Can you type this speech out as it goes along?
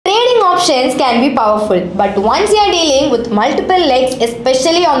options can be powerful, but once you are dealing with multiple legs,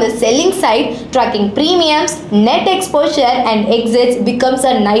 especially on the selling side, tracking premiums, net exposure and exits becomes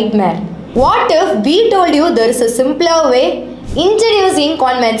a nightmare. What if we told you there is a simpler way? Introducing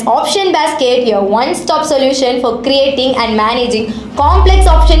QuantMan's option basket, your one-stop solution for creating and managing complex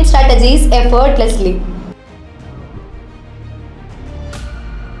option strategies effortlessly.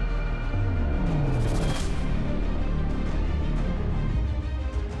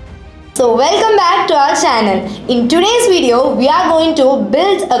 So welcome back to our channel. In today's video, we are going to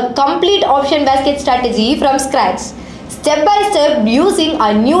build a complete option basket strategy from scratch, step by step using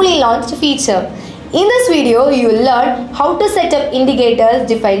our newly launched feature. In this video, you will learn how to set up indicators,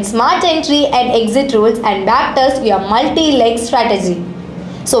 define smart entry and exit rules and backtest your multi-leg strategy.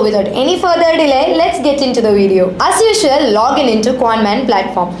 So without any further delay, let's get into the video. As usual, log in into QuantMan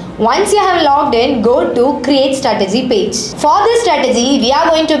platform. Once you have logged in, go to Create Strategy page. For this strategy, we are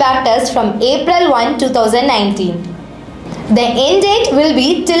going to backtest from April 1, 2019. The end date will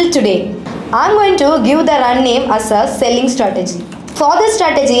be till today. I am going to give the run name as a selling strategy. For this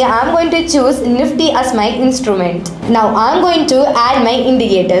strategy, I am going to choose Nifty as my instrument. Now I am going to add my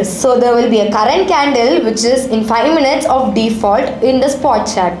indicators. So there will be a current candle which is in 5 minutes of default in the spot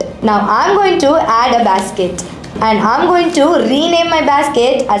chart. Now I am going to add a basket and I am going to rename my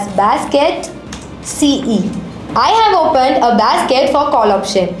basket as basket CE. I have opened a basket for call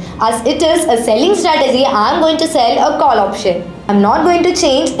option. As it is a selling strategy, I am going to sell a call option. I am not going to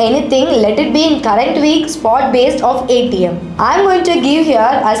change anything, let it be in current week spot based of ATM. I am going to give here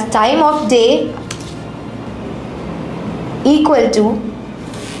as time of day equal to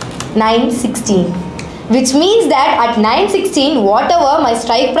 9:16, which means that at 9:16 whatever my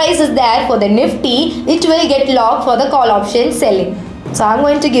strike price is there for the Nifty, it will get locked for the call option selling. So I am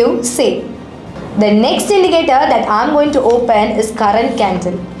going to give say. The next indicator that I am going to open is current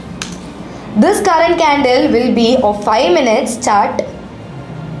candle. This current candle will be of 5 minutes chart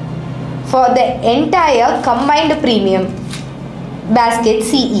for the entire combined premium basket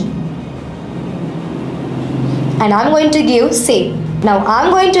CE. And I am going to give say. Now I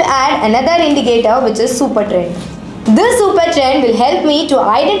am going to add another indicator which is supertrend. This supertrend will help me to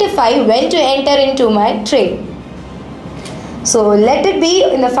identify when to enter into my trade. So let it be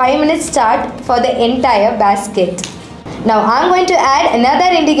in the 5 minutes chart for the entire basket. Now I am going to add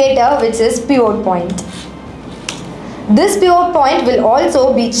another indicator which is pivot point. This pivot point will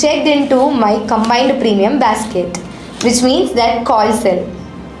also be checked into my combined premium basket, which means that call sell.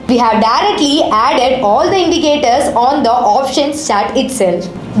 We have directly added all the indicators on the options chart itself.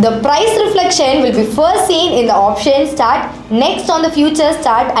 The price reflection will be first seen in the options chart, next on the futures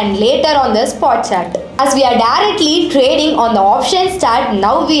chart and later on the spot chart. As we are directly trading on the options chart,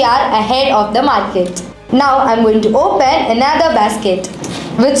 now we are ahead of the market. Now I am going to open another basket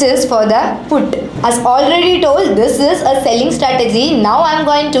which is for the put. As already told, this is a selling strategy. Now I am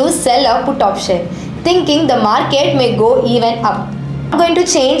going to sell a put option, thinking the market may go even up. I am going to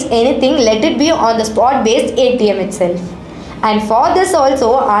change anything, let it be on the spot based ATM itself. And for this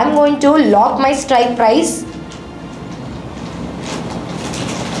also I am going to lock my strike price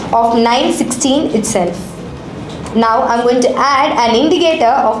of 9:16 itself. Now I am going to add an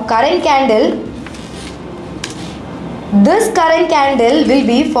indicator of current candle. This current candle will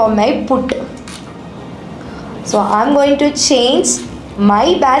be for my put. So I am going to change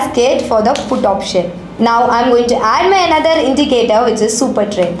my basket for the put option. Now I am going to add my another indicator which is super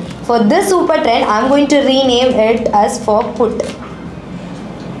trend. For this super trend I am going to rename it as for put.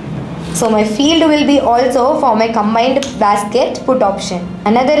 So my field will be also for my combined basket put option.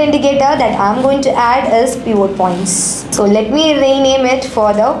 Another indicator that I am going to add is pivot points. So let me rename it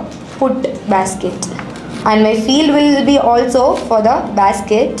for the put basket. And my field will be also for the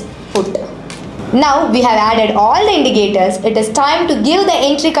basket put. Now we have added all the indicators. It is time to give the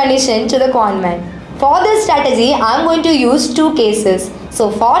entry condition to the QuantMan. For this strategy, I am going to use two cases.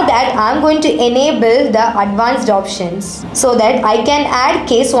 So for that, I am going to enable the advanced options so that I can add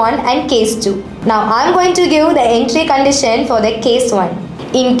case 1 and case 2. Now I am going to give the entry condition for the case 1.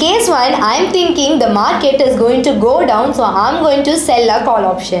 In case 1, I am thinking the market is going to go down, so I am going to sell a call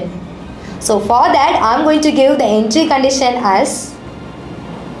option. So for that, I am going to give the entry condition as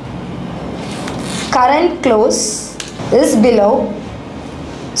current close is below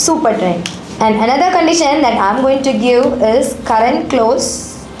super trend. And another condition that I am going to give is current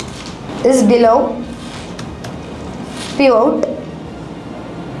close is below pivot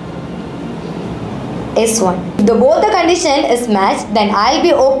S1. If both the condition is matched, then I will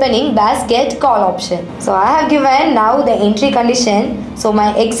be opening basket call option. So I have given now the entry condition. So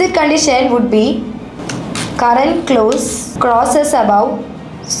my exit condition would be current close crosses above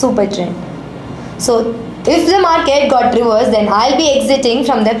supertrend. So if the market got reversed, then I'll be exiting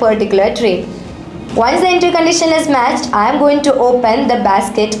from the particular trade. Once the entry condition is matched, I am going to open the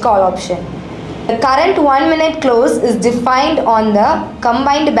basket call option. The current 1 minute close is defined on the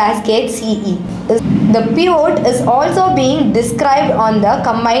combined basket CE. The pivot is also being described on the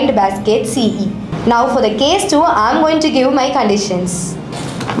combined basket CE. Now for the case 2, I am going to give my conditions.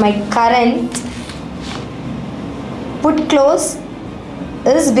 My current put close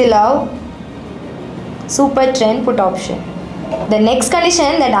is below supertrend put option. The next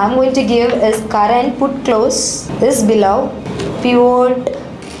condition that I am going to give is current put close is below pivot.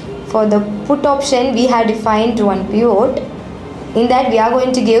 For the put option, we have defined one pivot. In that, we are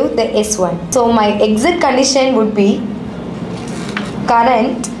going to give the S1. So my exit condition would be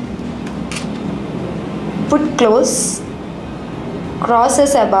current put close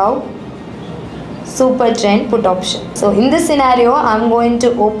crosses above supertrend put option. So in this scenario, I am going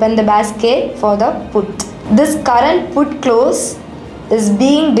to open the basket for the put. This current put close is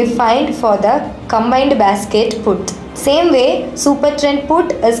being defined for the combined basket put. Same way, supertrend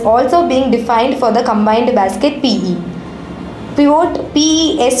put is also being defined for the combined basket PE. Pivot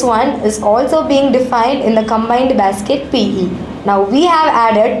PE S1 is also being defined in the combined basket PE. Now we have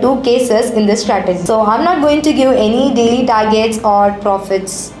added 2 cases in this strategy. So I'm not going to give any daily targets or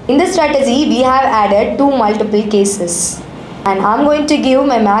profits. In this strategy, we have added 2 multiple cases. And I'm going to give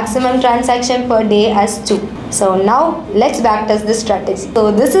my maximum transaction per day as 2. So now let's backtest this strategy.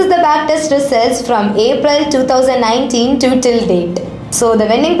 So this is the backtest results from April 2019 to till date. So the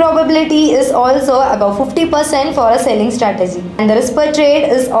winning probability is also above 50% for a selling strategy. And the risk per trade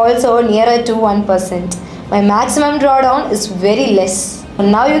is also nearer to 1%. My maximum drawdown is very less.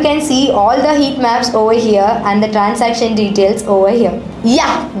 Now you can see all the heat maps over here and the transaction details over here.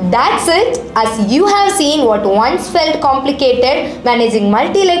 Yeah, that's it. As you have seen what once felt complicated, managing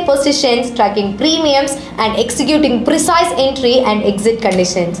multi-leg positions, tracking premiums and executing precise entry and exit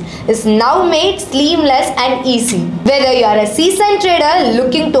conditions is now made seamless and easy. Whether you are a seasoned trader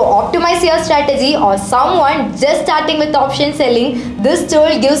looking to optimize your strategy or someone just starting with option selling, this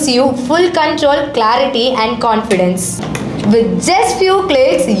tool gives you full control, clarity and confidence. With just few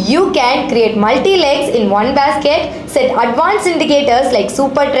clicks, you can create multi-legs in one basket, set advanced indicators like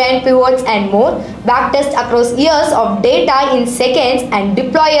supertrend, pivots and more, backtest across years of data in seconds and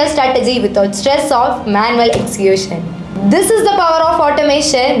deploy your strategy without stress of manual execution. This is the power of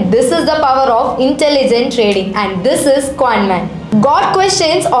automation, this is the power of intelligent trading, and this is QuantMan. Got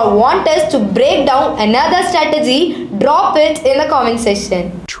questions or want us to break down another strategy? Drop it in the comment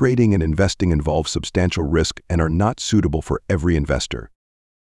section. Trading and investing involve substantial risk and are not suitable for every investor.